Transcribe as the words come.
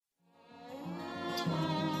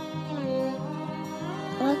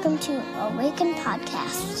welcome to Awaken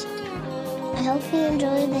Podcast. I hope you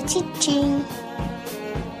enjoy the teaching.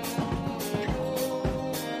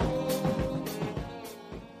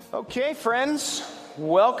 Okay, friends,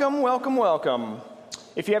 welcome.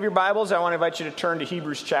 If you have your Bibles, I want to invite you to turn to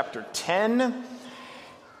Hebrews chapter 10.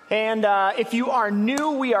 And if you are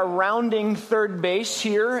new, we are rounding third base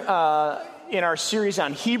here in our series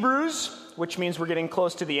on Hebrews, which means we're getting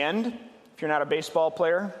close to the end, if you're not a baseball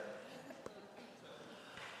player.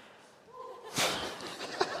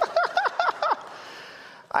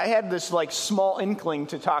 I had this small inkling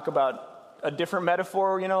to talk about a different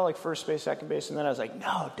metaphor, like first base, second base, and then I was like,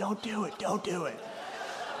 no, don't do it.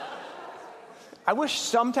 I wish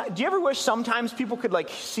sometimes, do you ever wish sometimes people could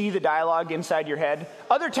see the dialogue inside your head?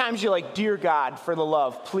 Other times you're like, dear God, for the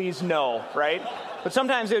love, please no, right? But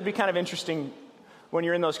sometimes it would be kind of interesting when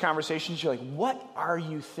you're in those conversations, you're like, what are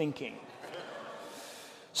you thinking?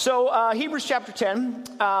 So Hebrews chapter 10,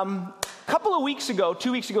 couple of weeks ago,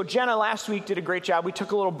 2 weeks ago, Jenna last week did a great job. We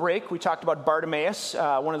took a little break. We talked about Bartimaeus,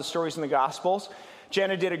 one of the stories in the Gospels.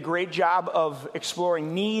 Jenna did a great job of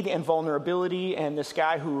exploring need and vulnerability and this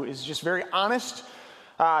guy who is just very honest.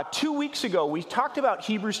 2 weeks ago, we talked about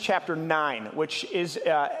Hebrews chapter 9, which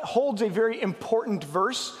holds a very important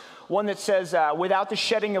verse, one that says, without the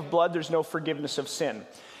shedding of blood, there's no forgiveness of sin.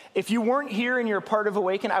 If you weren't here and you're a part of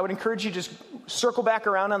Awaken, I would encourage you to just circle back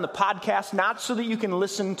around on the podcast, not so that you can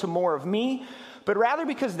listen to more of me, but rather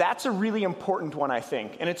because that's a really important one, I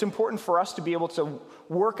think. And it's important for us to be able to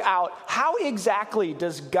work out how exactly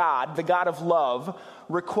does God, the God of love,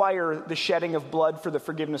 require the shedding of blood for the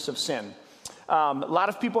forgiveness of sin. A lot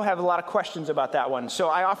of people have a lot of questions about that one. So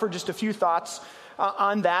I offer just a few thoughts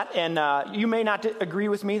on that. And you may not agree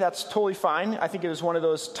with me. That's totally fine. I think it was one of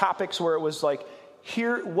those topics where it was like,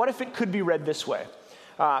 here, what if it could be read this way?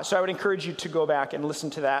 So I would encourage you to go back and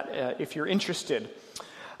listen to that if you're interested.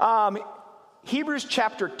 Hebrews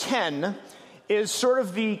chapter 10 is sort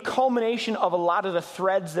of the culmination of a lot of the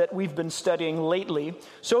threads that we've been studying lately.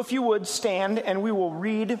 So if you would stand and we will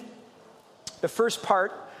read the first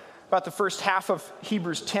part, about the first half of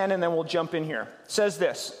Hebrews 10, and then we'll jump in here. It says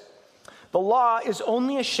this: the law is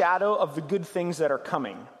only a shadow of the good things that are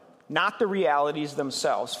coming, not the realities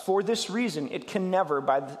themselves. For this reason, it can never,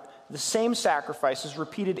 by the same sacrifices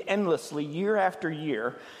repeated endlessly year after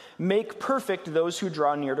year, make perfect those who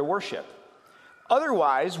draw near to worship.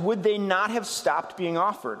 Otherwise, would they not have stopped being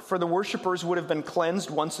offered? For the worshipers would have been cleansed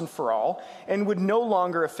once and for all, and would no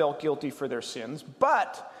longer have felt guilty for their sins.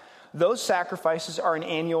 But those sacrifices are an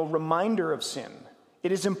annual reminder of sin.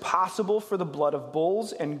 It is impossible for the blood of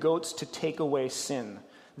bulls and goats to take away sin.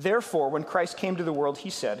 Therefore, when Christ came to the world, he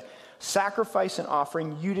said, sacrifice and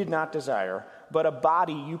offering you did not desire, but a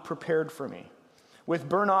body you prepared for me. With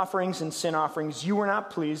burnt offerings and sin offerings you were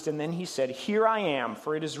not pleased. And then he said, here I am,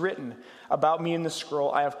 for it is written about me in the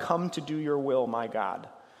scroll, I have come to do your will, my God.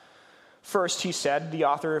 First, he said, the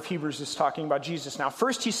author of Hebrews is talking about Jesus now.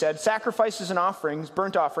 First, he said, sacrifices and offerings,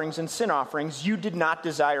 burnt offerings and sin offerings you did not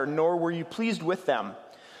desire, nor were you pleased with them,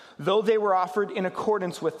 though they were offered in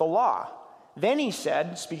accordance with the law. Then he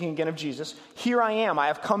said, speaking again of Jesus, here I am, I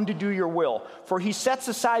have come to do your will. For he sets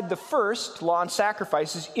aside the first, law and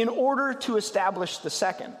sacrifices, in order to establish the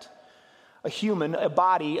second, a human, a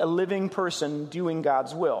body, a living person doing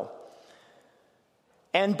God's will.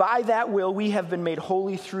 And by that will we have been made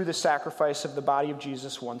holy through the sacrifice of the body of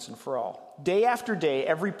Jesus once and for all. Day after day,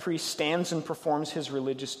 every priest stands and performs his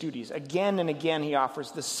religious duties. Again and again he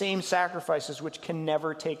offers the same sacrifices which can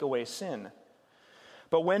never take away sin.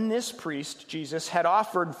 But when this priest, Jesus, had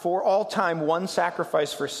offered for all time one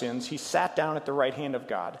sacrifice for sins, he sat down at the right hand of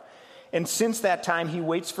God. And since that time, he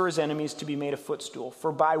waits for his enemies to be made a footstool.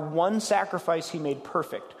 For by one sacrifice he made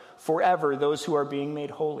perfect forever those who are being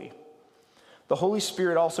made holy. The Holy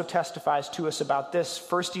Spirit also testifies to us about this.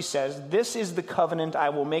 First he says, this is the covenant I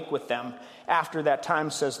will make with them after that time,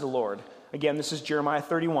 says the Lord. Again, this is Jeremiah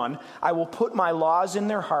 31. I will put my laws in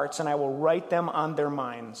their hearts and I will write them on their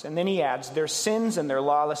minds. And then he adds, their sins and their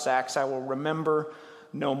lawless acts I will remember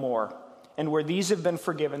no more. And where these have been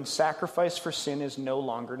forgiven, sacrifice for sin is no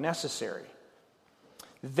longer necessary.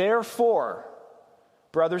 Therefore,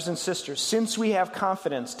 brothers and sisters, since we have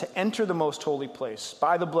confidence to enter the most holy place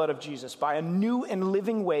by the blood of Jesus, by a new and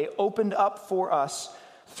living way opened up for us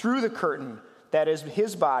through the curtain, that is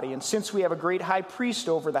his body, and since we have a great high priest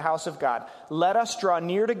over the house of God, let us draw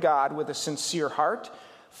near to God with a sincere heart,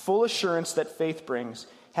 full assurance that faith brings,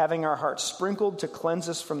 having our hearts sprinkled to cleanse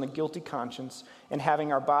us from the guilty conscience, and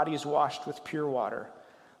having our bodies washed with pure water.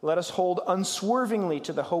 Let us hold unswervingly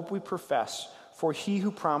to the hope we profess, for he who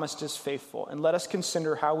promised is faithful. And let us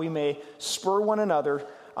consider how we may spur one another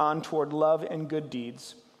on toward love and good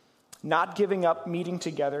deeds. not giving up meeting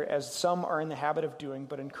together as some are in the habit of doing,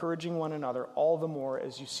 but encouraging one another all the more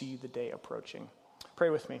as you see the day approaching. Pray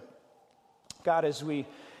with me. God, as we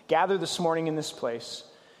gather this morning in this place,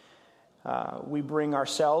 we bring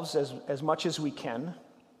ourselves as much as we can.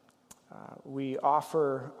 We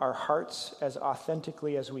offer our hearts as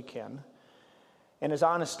authentically as we can and as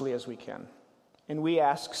honestly as we can. And we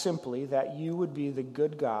ask simply that you would be the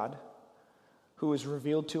good God who is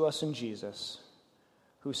revealed to us in Jesus,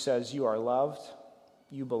 who says you are loved,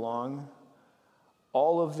 you belong.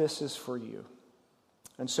 All of this is for you.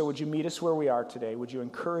 And so would you meet us where we are today? Would you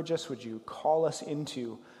encourage us? Would you call us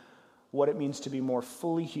into what it means to be more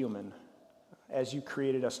fully human as you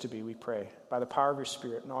created us to be, we pray, by the power of your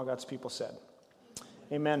Spirit. And all God's people said,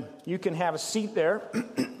 amen. You can have a seat there.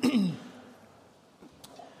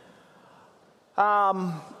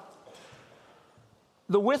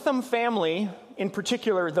 The Witham family, in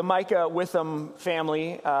particular, the Micah Witham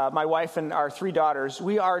family, my wife and our 3 daughters,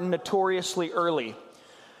 we are notoriously early.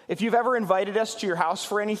 If you've ever invited us to your house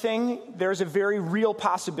for anything, there's a very real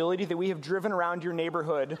possibility that we have driven around your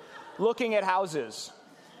neighborhood looking at houses.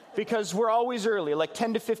 Because we're always early, like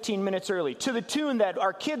 10 to 15 minutes early, to the tune that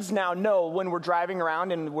our kids now know when we're driving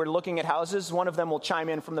around and we're looking at houses. One of them will chime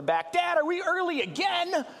in from the back, "Dad, are we early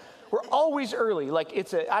again?" We're always early. Like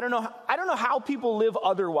I don't know how people live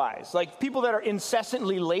otherwise. Like people that are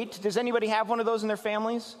incessantly late. Does anybody have one of those in their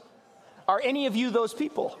families? Are any of you those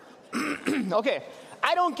people? Okay,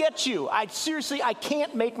 I don't get you. I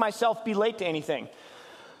can't make myself be late to anything.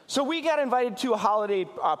 So we got invited to a holiday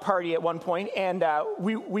party at one point, and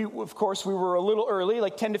we of course we were a little early,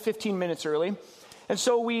 like 10 to 15 minutes early, and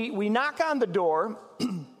so we knock on the door,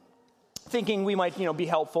 thinking we might be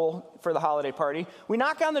helpful for the holiday party. We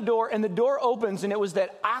knock on the door, and the door opens, and it was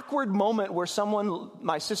that awkward moment where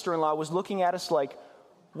my sister-in-law, was looking at us like,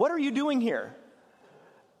 "What are you doing here?"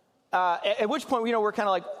 At which point we're kind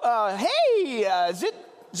of like, "Hey, is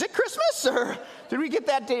it Christmas, or did we get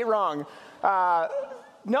that date wrong?"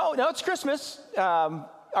 No, it's Christmas.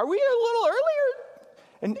 Are we a little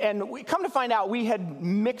earlier? And we come to find out we had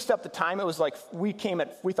mixed up the time. It was like we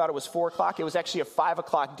thought it was 4 o'clock. It was actually a 5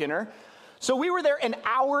 o'clock dinner. So we were there an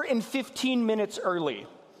hour and 15 minutes early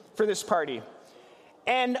for this party.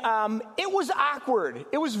 And it was awkward.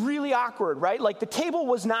 It was really awkward, right? Like the table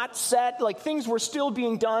was not set. Like things were still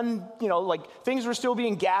being done, like things were still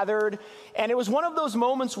being gathered. And it was one of those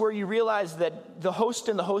moments where you realize that the host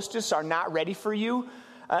and the hostess are not ready for you.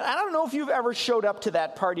 I don't know if you've ever showed up to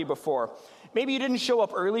that party before. Maybe you didn't show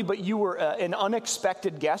up early, but you were an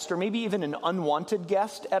unexpected guest, or maybe even an unwanted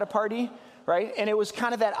guest at a party, right? And it was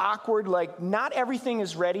kind of that awkward, like not everything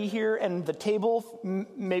is ready here, and the table,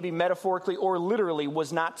 maybe metaphorically or literally,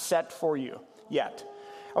 was not set for you yet.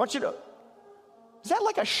 I want you to, is that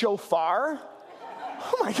like a shofar?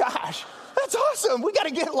 Oh my gosh, that's awesome. We got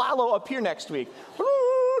to get Lalo up here next week.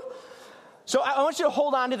 So I want you to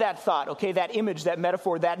hold on to that thought, okay, that image, that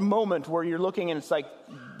metaphor, that moment where you're looking and it's like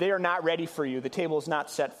they are not ready for you. The table is not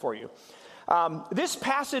set for you. This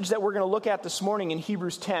passage that we're going to look at this morning in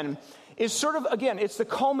Hebrews 10 is sort of, again, it's the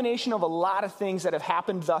culmination of a lot of things that have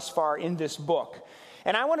happened thus far in this book.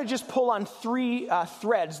 And I want to just pull on 3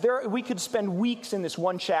 threads. We could spend weeks in this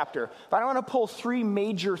one chapter, but I want to pull 3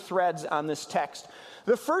 major threads on this text.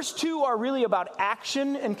 The first 2 are really about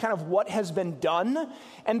action and kind of what has been done.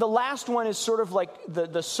 And the last one is sort of like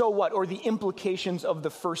the so what, or the implications of the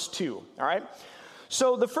first 2, all right?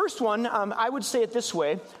 So the first one, I would say it this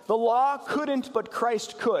way: the law couldn't, but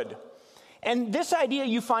Christ could. And this idea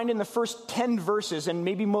you find in the first 10 verses, and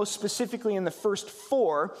maybe most specifically in the first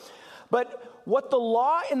 4. But what the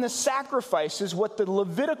law and the sacrifices, what the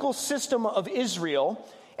Levitical system of Israel,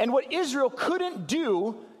 and what Israel couldn't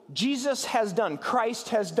do, Jesus has done, Christ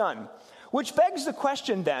has done. Which begs the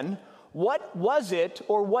question then, what was it,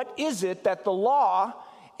 or what is it that the law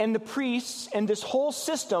and the priests and this whole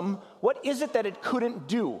system, what is it that it couldn't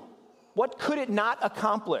do? What could it not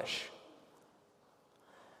accomplish?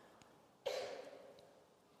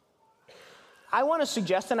 I want to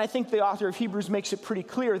suggest, and I think the author of Hebrews makes it pretty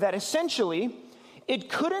clear, that essentially it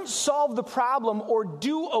couldn't solve the problem or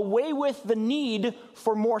do away with the need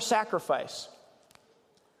for more sacrifice.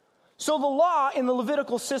 So the law in the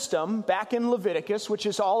Levitical system, back in Leviticus, which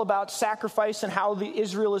is all about sacrifice and how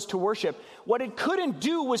Israel is to worship, what it couldn't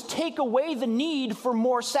do was take away the need for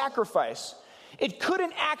more sacrifice. It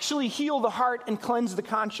couldn't actually heal the heart and cleanse the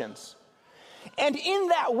conscience. And in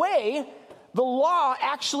that way, the law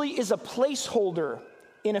actually is a placeholder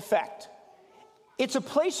in effect. It's a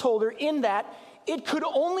placeholder in that it could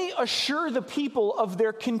only assure the people of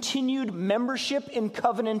their continued membership in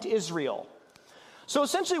covenant Israel. So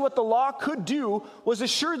essentially what the law could do was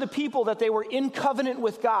assure the people that they were in covenant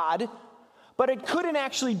with God, but it couldn't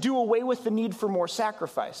actually do away with the need for more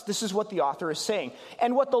sacrifice. This is what the author is saying.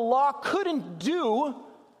 And what the law couldn't do,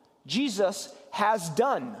 Jesus has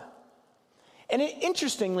done. And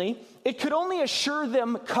interestingly, it could only assure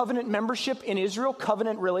them covenant membership in Israel,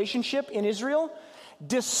 covenant relationship in Israel,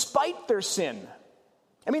 despite their sin.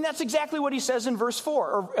 I mean, that's exactly what he says in verse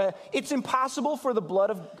 4. It's impossible for the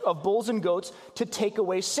blood of bulls and goats to take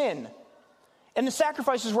away sin. And the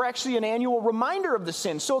sacrifices were actually an annual reminder of the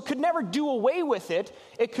sin. So it could never do away with it.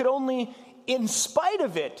 It could only, in spite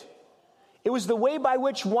of it, it was the way by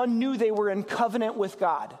which one knew they were in covenant with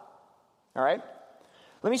God. All right?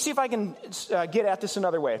 Let me see if I can get at this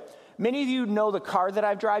another way. Many of you know the car that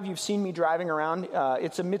I drive. You've seen me driving around.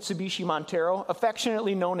 It's a Mitsubishi Montero,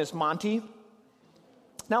 affectionately known as Monty.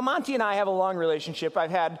 Now, Monty and I have a long relationship.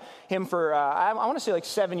 I've had him for, I want to say like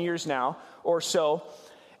 7 years now or so.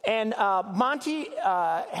 And Monty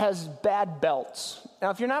has bad belts.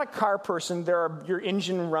 Now, if you're not a car person, your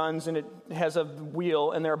engine runs and it has a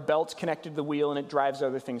wheel, and there are belts connected to the wheel, and it drives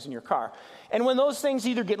other things in your car. And when those things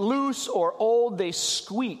either get loose or old, they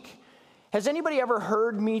squeak. Has anybody ever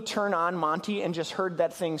heard me turn on Monty and just heard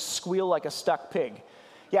that thing squeal like a stuck pig?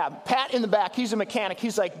 Yeah, Pat in the back, he's a mechanic.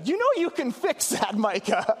 He's like, you can fix that,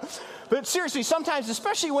 Micah. But seriously, sometimes,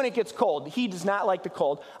 especially when it gets cold, he does not like the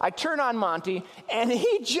cold. I turn on Monty, and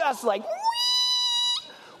he just like,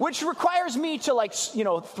 which requires me to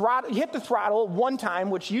hit the throttle one time,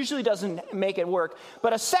 which usually doesn't make it work.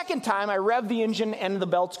 But a second time, I rev the engine, and the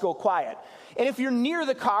belts go quiet. And if you're near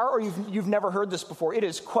the car, or you've never heard this before, it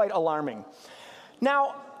is quite alarming.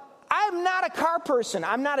 Now, I'm not a car person.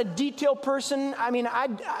 I'm not a detail person. I mean,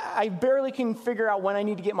 I barely can figure out when I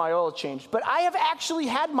need to get my oil changed. But I have actually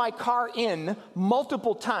had my car in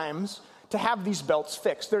multiple times to have these belts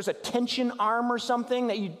fixed. There's a tension arm or something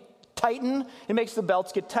that you tighten. It makes the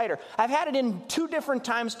belts get tighter. I've had it in 2 different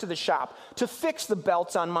times to the shop to fix the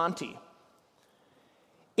belts on Monty.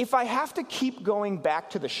 If I have to keep going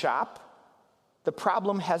back to the shop, the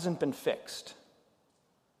problem hasn't been fixed.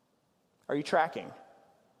 Are you tracking?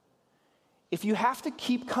 If you have to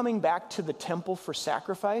keep coming back to the temple for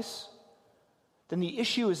sacrifice, then the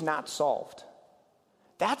issue is not solved.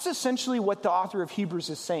 That's essentially what the author of Hebrews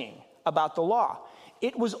is saying about the law.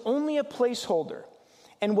 It was only a placeholder.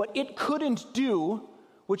 And what it couldn't do,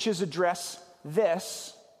 which is address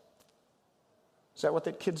this. Is that what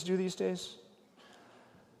the kids do these days?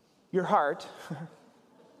 Your heart.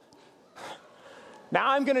 Now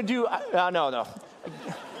I'm going to do, no.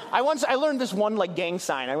 I learned this one gang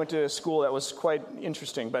sign. I went to a school that was quite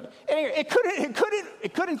interesting, but anyway,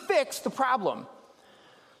 it couldn't fix the problem.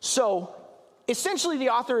 So essentially the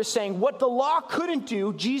author is saying what the law couldn't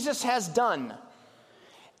do, Jesus has done.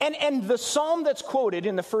 And the psalm that's quoted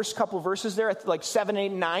in the first couple of verses there at 7,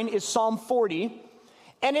 8, and 9 is Psalm 40.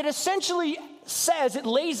 And it essentially says, it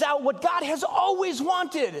lays out what God has always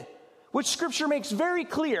wanted, which Scripture makes very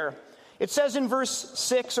clear. It says in verse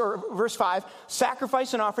 6 or verse 5,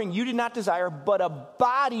 sacrifice and offering you did not desire, but a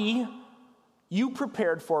body you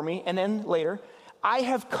prepared for me. And then later, I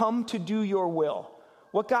have come to do your will.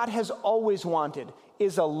 What God has always wanted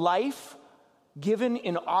is a life given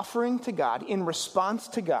in offering to God, in response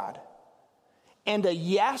to God, and a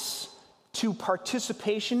yes to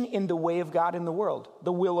participation in the way of God in the world,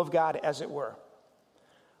 the will of God, as it were.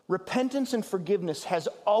 Repentance and forgiveness has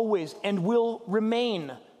always and will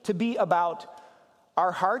remain to be about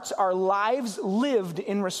our hearts, our lives lived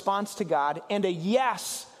in response to God, and a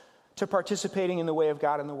yes to participating in the way of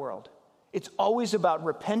God in the world. It's always about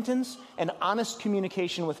repentance and honest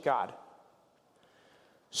communication with God.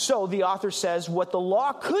 So the author says, what the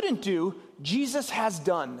law couldn't do, Jesus has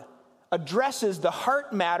done. Addresses the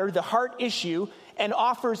heart matter, the heart issue, and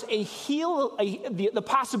offers the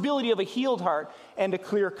possibility of a healed heart and a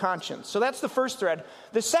clear conscience. So that's the first thread.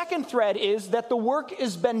 The second thread is that the work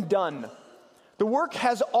has been done. The work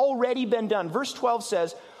has already been done. Verse 12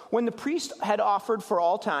 says, when the priest had offered for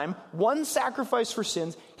all time one sacrifice for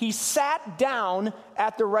sins, he sat down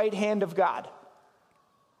at the right hand of God.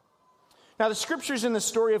 Now, the scriptures in the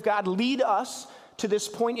story of God lead us to this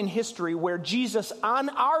point in history where Jesus, on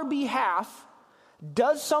our behalf,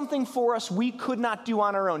 does something for us we could not do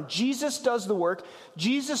on our own. Jesus does the work.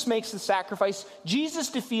 Jesus makes the sacrifice. Jesus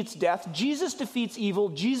defeats death. Jesus defeats evil.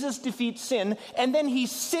 Jesus defeats sin. And then he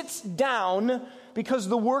sits down because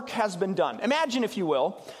the work has been done. Imagine, if you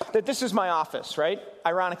will, that this is my office, right?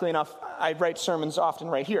 Ironically enough, I write sermons often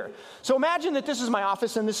right here. So imagine that this is my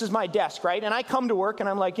office and this is my desk, right? And I come to work and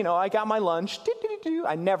I'm like, I got my lunch.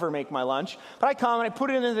 I never make my lunch. But I come and I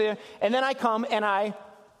put it in there. And then I come and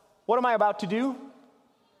what am I about to do?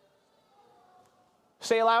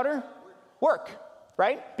 Say it louder. Work,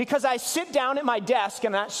 right? Because I sit down at my desk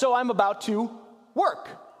so I'm about to work.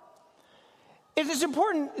 It is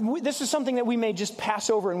important, this is something that we may just pass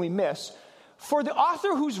over and we miss. For the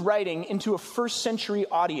author who's writing into a first century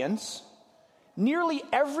audience, nearly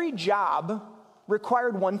every job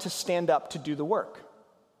required one to stand up to do the work.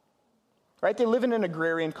 Right? They live in an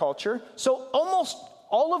agrarian culture. So almost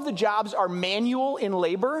all of the jobs are manual in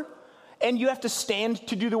labor, and you have to stand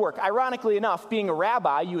to do the work. Ironically enough, being a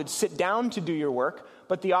rabbi, you would sit down to do your work,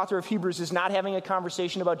 but the author of Hebrews is not having a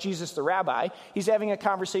conversation about Jesus the rabbi. He's having a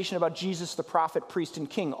conversation about Jesus the prophet, priest, and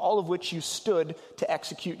king, all of which you stood to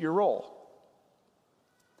execute your role.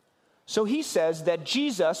 So he says that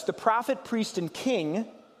Jesus, the prophet, priest, and king,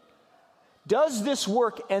 does this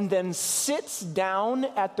work and then sits down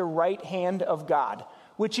at the right hand of God,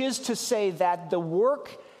 which is to say that the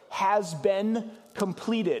work has been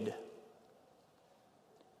completed.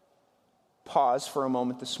 Pause for a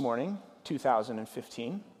moment this morning,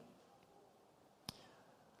 2015.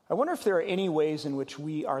 I wonder if there are any ways in which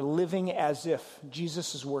we are living as if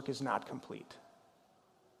Jesus' work is not complete.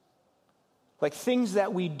 Like things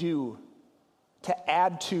that we do to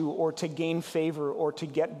add to or to gain favor or to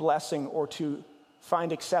get blessing or to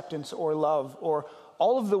find acceptance or love, or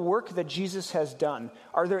all of the work that Jesus has done.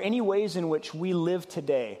 Are there any ways in which we live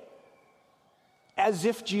today as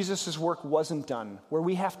if Jesus' work wasn't done, where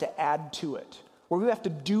we have to add to it, where we have to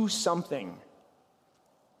do something?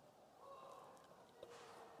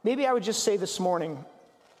 Maybe I would just say this morning,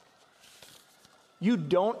 you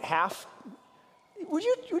don't have. Would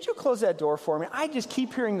you close that door for me? I just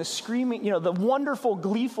keep hearing the screaming, the wonderful,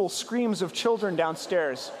 gleeful screams of children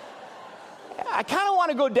downstairs. I kind of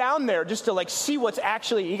want to go down there just to see what's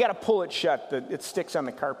actually, you got to pull it shut, it sticks on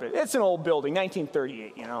the carpet. It's an old building,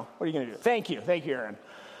 1938, What are you going to do? Thank you, Aaron.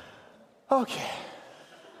 Okay.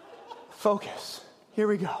 Focus. Here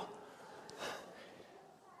we go.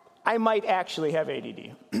 I might actually have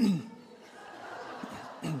ADD.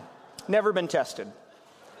 Never been tested.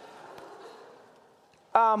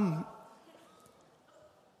 Are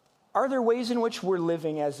there ways in which we're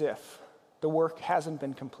living as if the work hasn't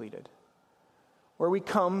been completed? Where we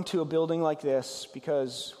come to a building like this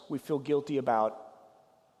because we feel guilty about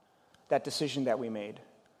that decision that we made,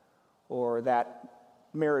 or that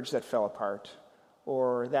marriage that fell apart,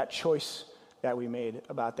 or that choice that we made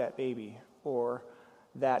about that baby, or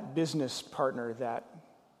that business partner that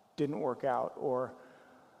didn't work out, or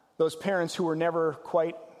those parents who were never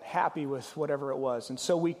quite happy with whatever it was. And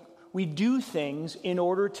so we do things in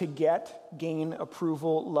order to gain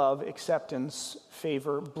approval, love, acceptance,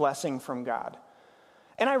 favor, blessing from God.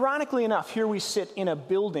 And ironically enough, here we sit in a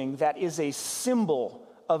building that is a symbol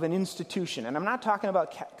of an institution. And I'm not talking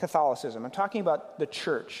about Catholicism. I'm talking about the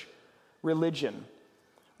church, religion.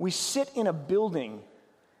 We sit in a building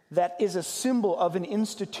that is a symbol of an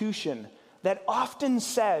institution that often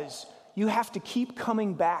says you have to keep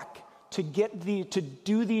coming back to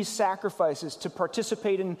do these sacrifices, to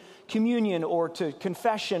participate in communion or to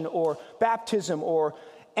confession or baptism,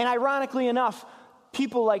 and ironically enough,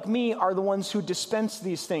 people like me are the ones who dispense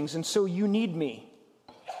these things, and so you need me.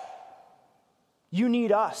 You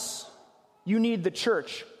need us. You need the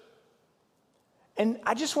church. And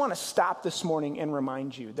I just want to stop this morning and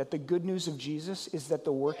remind you that the good news of Jesus is that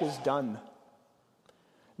the work is done.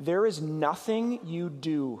 There is nothing you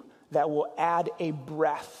do that will add a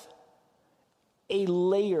breath, a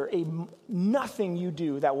layer, nothing you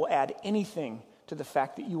do that will add anything to the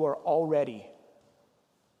fact that you are already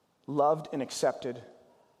loved and accepted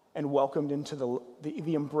and welcomed into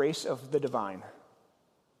the embrace of the divine.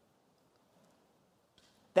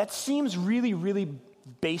 That seems really, really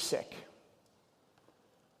basic.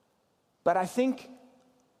 But I think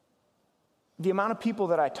the amount of people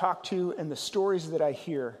that I talk to and the stories that I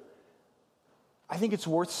hear, I think it's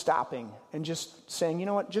worth stopping and just saying, you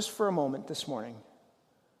know what, just for a moment this morning.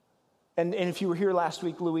 And if you were here last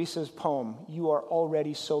week, Louisa's poem, you are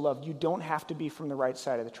already so loved. You don't have to be from the right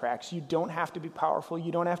side of the tracks. You don't have to be powerful.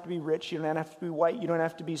 You don't have to be rich. You don't have to be white. You don't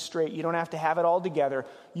have to be straight. You don't have to have it all together.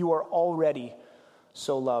 You are already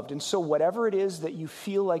so loved. And so whatever it is that you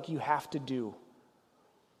feel like you have to do,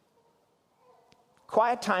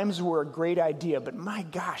 quiet times were a great idea, but my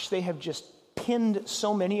gosh, they have just pinned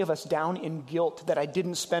so many of us down in guilt that I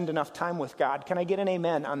didn't spend enough time with God. Can I get an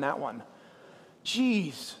amen on that one?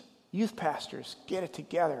 Jeez. Youth pastors, get it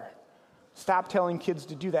together. Stop telling kids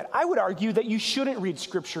to do that. I would argue that you shouldn't read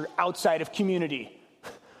Scripture outside of community.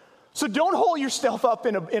 So don't hole yourself up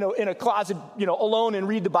in a closet, alone and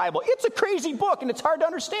read the Bible. It's a crazy book and it's hard to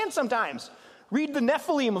understand sometimes. Read the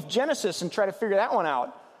Nephilim of Genesis and try to figure that one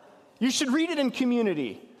out. You should read it in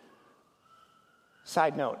community.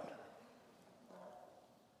 Side note,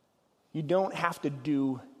 you don't have to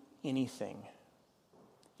do anything.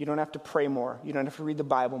 You don't have to pray more. You don't have to read the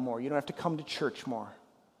Bible more. You don't have to come to church more.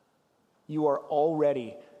 You are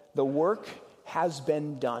already, the work has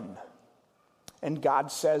been done. And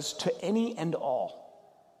God says to any and all,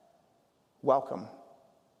 welcome,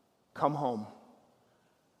 come home.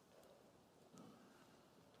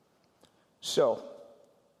 So,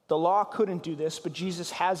 the law couldn't do this, but Jesus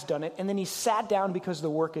has done it, and then he sat down because the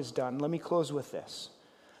work is done. Let me close with this.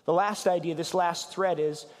 The last idea, this last thread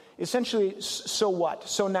is essentially, so what?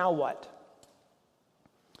 So now what?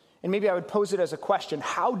 And maybe I would pose it as a question.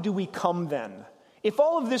 How do we come then? If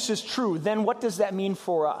all of this is true, then what does that mean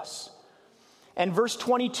for us? And verse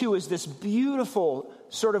 22 is this beautiful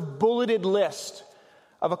sort of bulleted list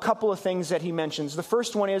of a couple of things that he mentions. The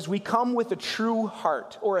first one is we come with a true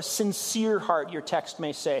heart, or a sincere heart, your text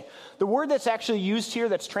may say. The word that's actually used here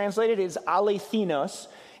that's translated is alethinos,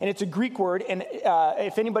 and it's a Greek word. And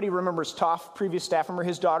if anybody remembers Toph, previous staff member,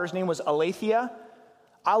 his daughter's name was Aletheia.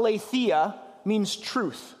 Aletheia means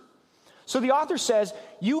truth. So the author says,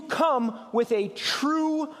 you come with a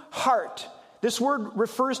true heart. This word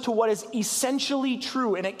refers to what is essentially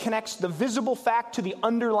true, and it connects the visible fact to the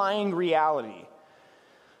underlying reality.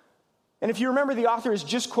 And if you remember, the author has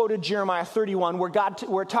just quoted Jeremiah 31,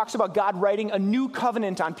 where it talks about God writing a new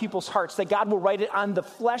covenant on people's hearts, that God will write it on the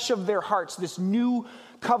flesh of their hearts, this new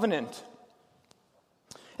covenant.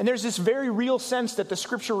 And there's this very real sense that the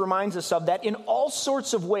scripture reminds us of, that in all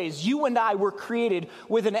sorts of ways, you and I were created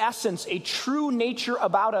with an essence, a true nature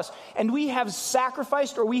about us, and we have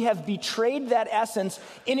sacrificed or we have betrayed that essence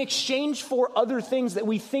in exchange for other things that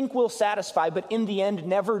we think will satisfy, but in the end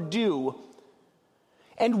never do.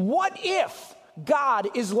 And what if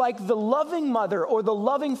God is like the loving mother or the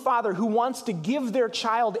loving father who wants to give their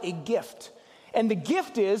child a gift? And the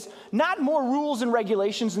gift is not more rules and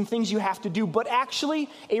regulations and things you have to do, but actually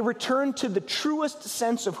a return to the truest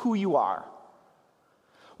sense of who you are.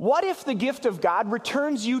 What if the gift of God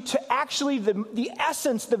returns you to actually the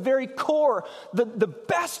essence, the very core, the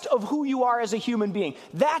best of who you are as a human being?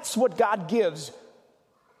 That's what God gives.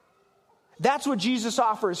 That's what Jesus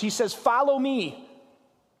offers. He says, follow me.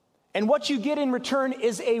 And what you get in return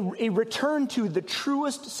is a return to the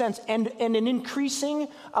truest sense and an increasing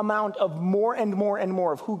amount of more and more and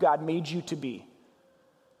more of who God made you to be.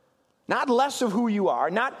 Not less of who you are.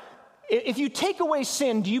 Not, if you take away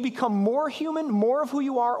sin, do you become more human, more of who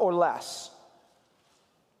you are, or less?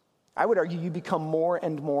 I would argue you become more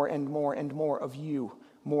and more and more and more of you.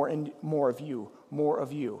 More and more of you. More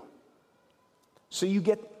of you. So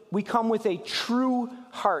we come with a true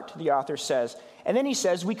heart, the author says. And then he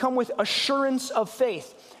says, we come with assurance of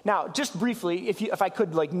faith. Now, just briefly, if I could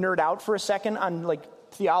nerd out for a second on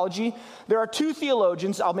theology, there are two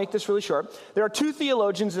theologians, I'll make this really short. There are two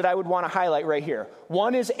theologians that I would want to highlight right here.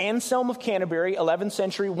 One is Anselm of Canterbury, 11th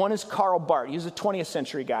century. One is Karl Barth. He's a 20th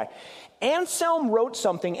century guy. Anselm wrote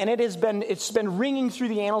something, and it's been ringing through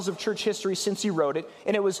the annals of church history since he wrote it,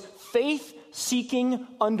 and it was faith-seeking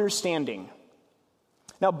understanding.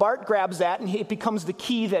 Now, Barth grabs that, and it becomes the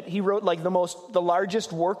key that he wrote the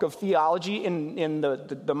largest work of theology in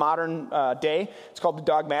the modern day. It's called the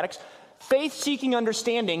Dogmatics. Faith-seeking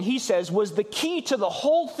understanding, he says, was the key to the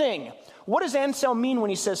whole thing. What does Anselm mean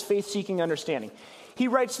when he says faith-seeking understanding? He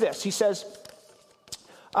writes this. He says,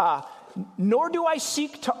 nor do I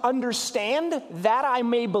seek to understand that I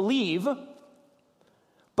may believe,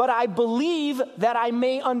 but I believe that I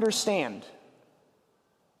may understand.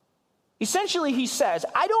 Essentially, he says,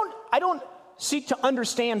 I don't seek to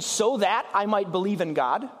understand so that I might believe in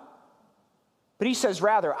God. But he says,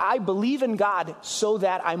 rather, I believe in God so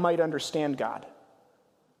that I might understand God.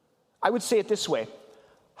 I would say it this way.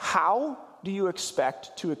 How do you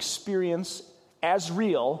expect to experience as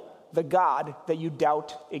real the God that you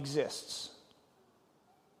doubt exists?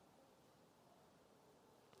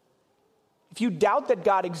 If you doubt that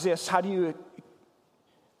God exists, how do you...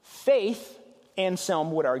 Faith,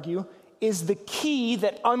 Anselm would argue, is the key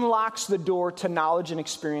that unlocks the door to knowledge and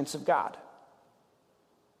experience of God.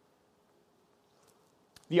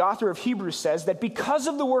 The author of Hebrews says that because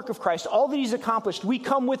of the work of Christ, all that he's accomplished, we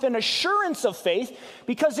come with an assurance of faith,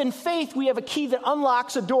 because in faith we have a key that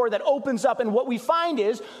unlocks a door that opens up, and what we find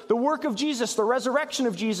is the work of Jesus, the resurrection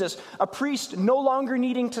of Jesus, a priest no longer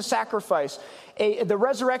needing to sacrifice, the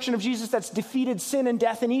resurrection of Jesus that's defeated sin and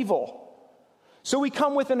death and evil. So we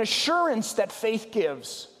come with an assurance that faith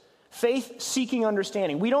gives. Faith-seeking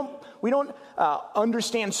understanding. We don't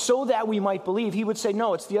understand so that we might believe. He would say,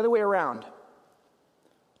 no, it's the other way around.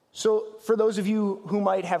 So for those of you who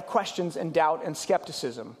might have questions and doubt and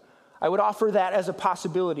skepticism, I would offer that as a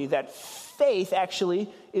possibility, that faith actually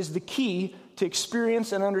is the key to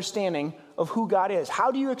experience and understanding of who God is.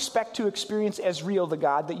 How do you expect to experience as real the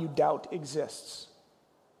God that you doubt exists?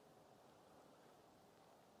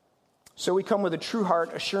 So we come with a true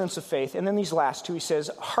heart, assurance of faith. And then these last two, he says,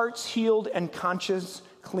 hearts healed and conscience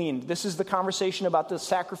cleaned. This is the conversation about the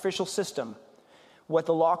sacrificial system. What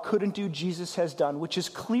the law couldn't do, Jesus has done, which is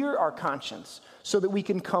clear our conscience so that we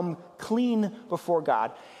can come clean before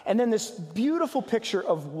God. And then this beautiful picture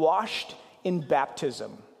of washed in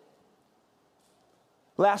baptism.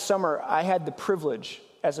 Last summer, I had the privilege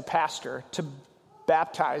as a pastor to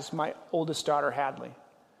baptize my oldest daughter, Hadley,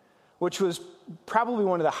 which was probably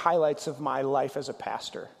one of the highlights of my life as a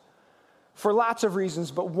pastor. For lots of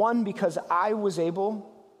reasons, but one, because I was able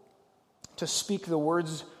to speak the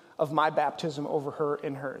words of my baptism over her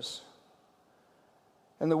and hers.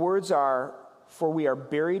 And the words are, for we are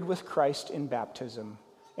buried with Christ in baptism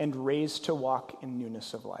and raised to walk in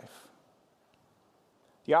newness of life.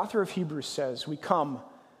 The author of Hebrews says, we come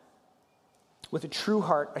with a true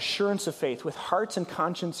heart, assurance of faith, with hearts and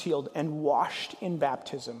conscience healed and washed in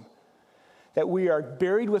baptism, that we are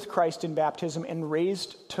buried with Christ in baptism and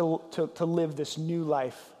raised to live this new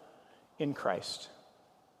life in Christ.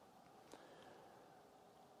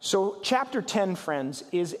 So chapter 10, friends,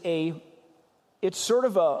 it's sort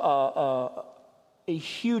of a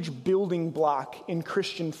huge building block in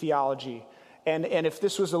Christian theology. And if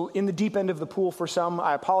this was in the deep end of the pool for some,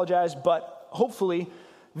 I apologize, but hopefully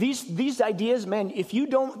these ideas, man, if you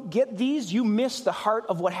don't get these, you miss the heart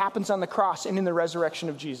of what happens on the cross and in the resurrection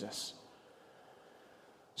of Jesus.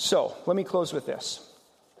 So, let me close with this.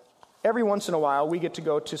 Every once in a while, we get to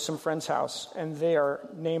go to some friend's house, and they are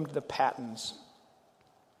named the Pattons.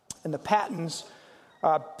 And the Pattons,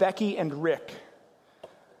 Becky and Rick,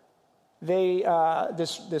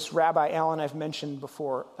 this Rabbi Allen I've mentioned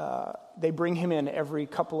before, they bring him in every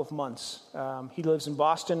couple of months. He lives in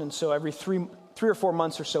Boston, and so every three or 4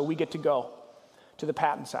 months or so, we get to go to the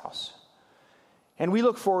Pattons' house. And we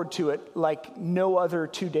look forward to it like no other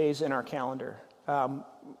 2 days in our calendar.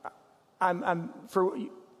 I'm for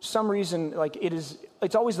some reason, like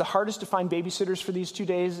it's always the hardest to find babysitters for these 2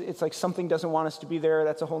 days. It's like something doesn't want us to be there.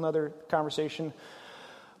 That's a whole nother conversation.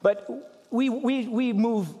 But we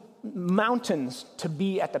move mountains to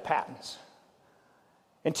be at the Pattons.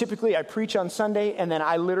 And typically I preach on Sunday, and then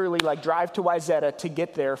I literally drive to Wayzata to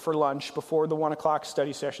get there for lunch before the 1 o'clock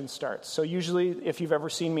study session starts. So usually if you've ever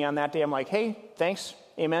seen me on that day, I'm like, hey, thanks,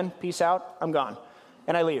 amen, peace out, I'm gone.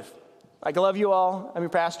 And I leave. I love you all, I'm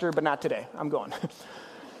your pastor, but not today, I'm going.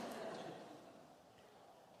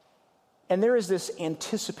 And there is this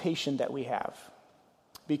anticipation that we have,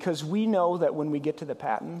 because we know that when we get to the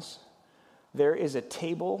Pattons, there is a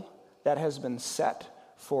table that has been set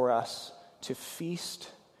for us to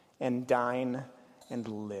feast and dine and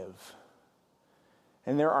live.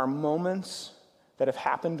 And there are moments that have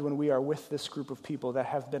happened when we are with this group of people that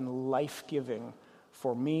have been life-giving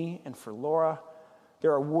for me and for Laura.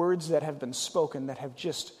 There are words that have been spoken that have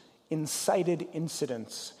just incited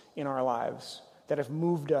incidents in our lives that have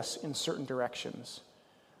moved us in certain directions.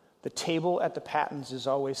 The table at the Pattons is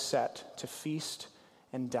always set to feast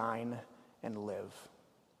and dine and live.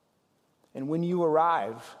 And when you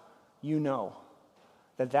arrive, you know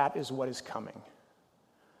that that is what is coming.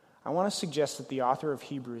 I want to suggest that the author of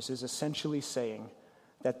Hebrews is essentially saying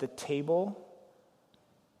that the table,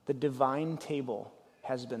 the divine table,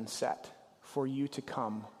 has been set for you to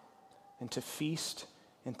come and to feast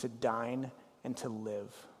and to dine and to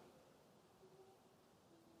live.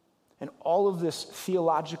 And all of this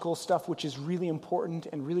theological stuff, which is really important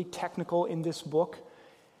and really technical in this book,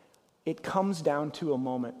 it comes down to a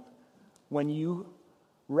moment when you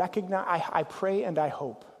recognize, I pray and I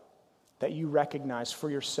hope that you recognize for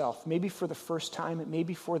yourself, maybe for the first time,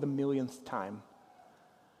 maybe for the millionth time,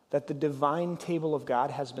 that the divine table of God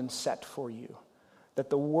has been set for you, that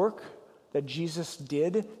the work that Jesus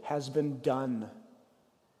did has been done,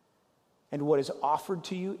 and what is offered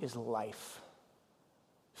to you is life,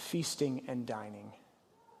 feasting and dining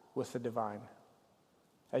with the divine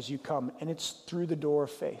as you come, and it's through the door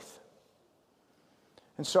of faith.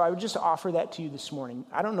 And so I would just offer that to you this morning.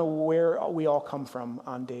 I don't know where we all come from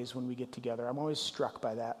on days when we get together. I'm always struck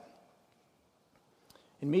by that.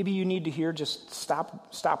 And maybe you need to hear just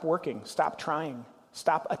stop working, stop trying,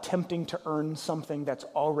 stop attempting to earn something that's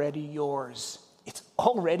already yours. It's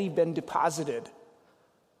already been deposited.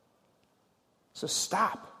 So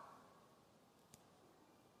stop.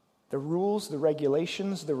 The rules, the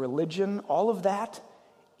regulations, the religion, all of that,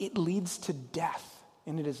 it leads to death,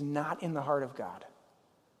 and it is not in the heart of God.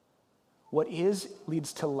 What is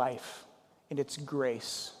leads to life, and it's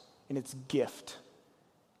grace, and it's gift,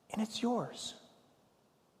 and it's yours.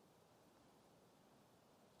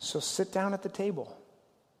 So sit down at the table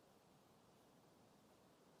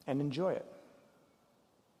and enjoy it.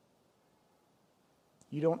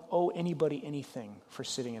 You don't owe anybody anything for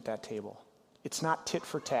sitting at that table. It's not tit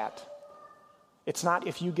for tat. It's not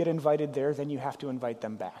if you get invited there, then you have to invite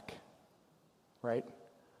them back. Right?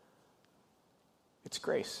 It's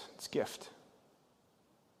grace. It's gift.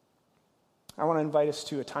 I want to invite us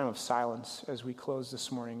to a time of silence as we close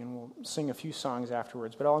this morning, and we'll sing a few songs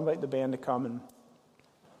afterwards. But I'll invite the band to come, and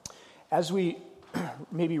as we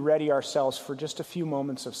maybe ready ourselves for just a few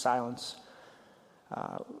moments of silence,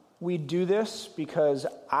 we do this because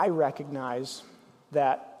I recognize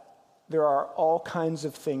that there are all kinds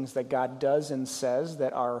of things that God does and says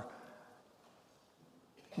that are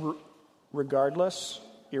irregardless,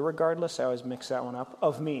 I always mix that one up,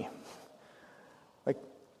 of me. Like,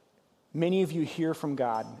 many of you hear from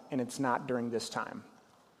God, and it's not during this time.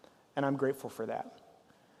 And I'm grateful for that.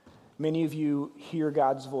 Many of you hear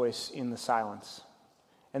God's voice in the silence.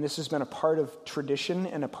 And this has been a part of tradition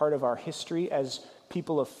and a part of our history as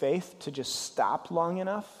people of faith to just stop long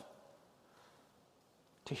enough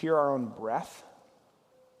to hear our own breath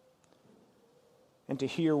and to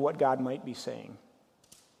hear what God might be saying.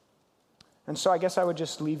 And so I guess I would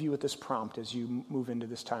just leave you with this prompt as you move into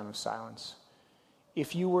this time of silence.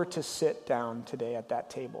 If you were to sit down today at that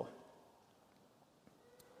table,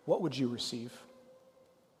 what would you receive?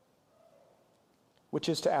 Which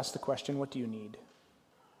is to ask the question, what do you need?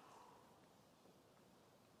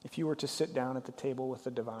 If you were to sit down at the table with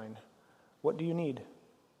the divine, what do you need?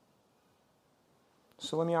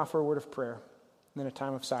 So let me offer a word of prayer, and then a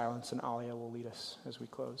time of silence, and Alia will lead us as we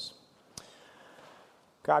close.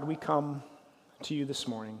 God, we come to you this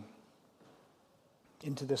morning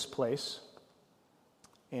into this place,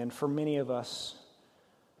 and for many of us,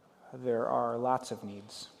 there are lots of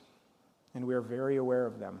needs, and we are very aware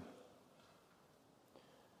of them.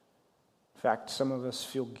 In fact, some of us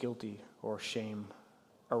feel guilty or shame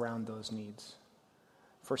around those needs.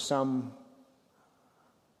 For some,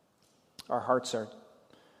 our hearts are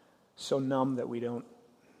so numb that we don't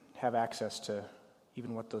have access to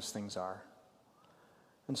even what those things are.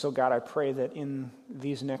 And so, God, I pray that in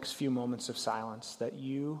these next few moments of silence, that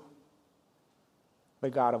you, the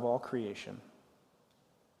God of all creation,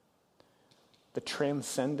 the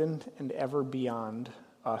transcendent and ever beyond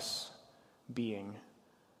us being,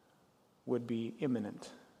 would be immanent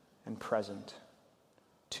and present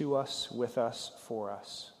to us, with us, for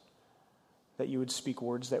us. That you would speak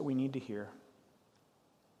words that we need to hear.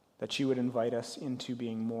 That you would invite us into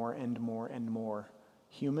being more and more and more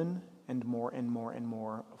human and more and more and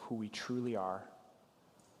more of who we truly are.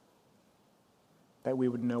 That we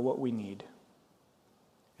would know what we need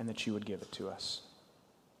and that you would give it to us.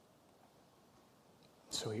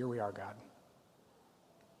 So here we are, God.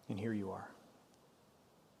 And here you are.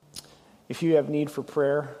 If you have need for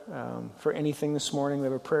prayer, for anything this morning, we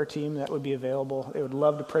have a prayer team that would be available. They would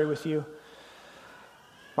love to pray with you.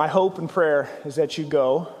 My hope and prayer is that you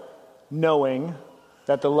go knowing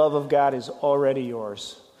that the love of God is already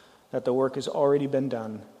yours, that the work has already been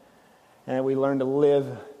done, and that we learn to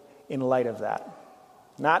live in light of that.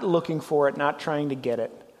 Not looking for it, not trying to get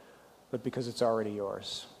it, but because it's already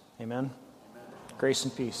yours. Amen? Amen. Grace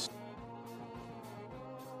and peace.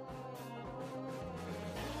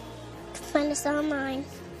 Find us online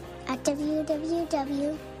at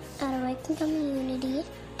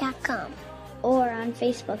www.awakencommunity.com or on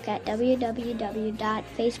Facebook at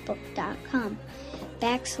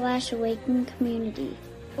www.facebook.com/awakencommunity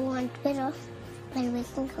or on Twitter at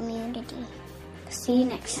Awaken Community. See you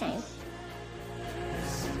next time.